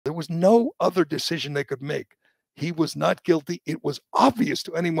There was no other decision they could make. He was not guilty. It was obvious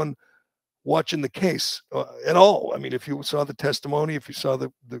to anyone watching the case at all. I mean, if you saw the testimony, if you saw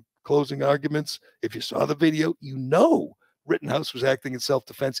the closing arguments, if you saw the video, you know Rittenhouse was acting in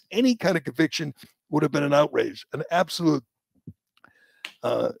self-defense. Any kind of conviction would have been an outrage, an absolute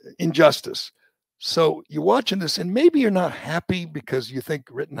injustice. So you're watching this, and maybe you're not happy because you think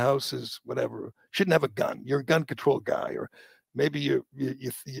Rittenhouse is whatever, shouldn't have a gun. You're a gun control guy, or maybe you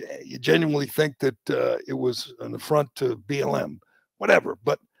genuinely think that it was an affront to BLM, whatever.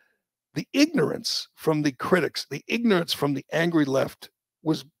 But the ignorance from the critics, the ignorance from the angry left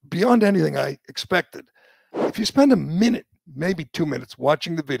was beyond anything I expected. If you spend a minute, maybe 2 minutes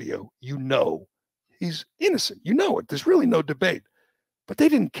watching the video, you know he's innocent. You know it. There's really no debate. But they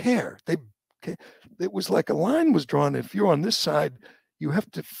didn't care. It was like a line was drawn. If you're on this side, you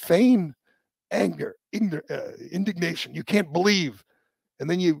have to feign anger, indignation. You can't believe. And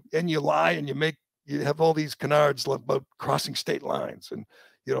then you lie and you have all these canards about crossing state lines and,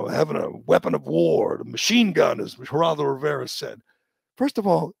 you know, having a weapon of war, a machine gun, as Geraldo Rivera said. First of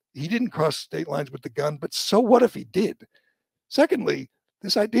all, he didn't cross state lines with the gun, but so what if he did? Secondly,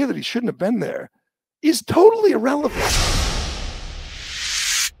 this idea that he shouldn't have been there is totally irrelevant.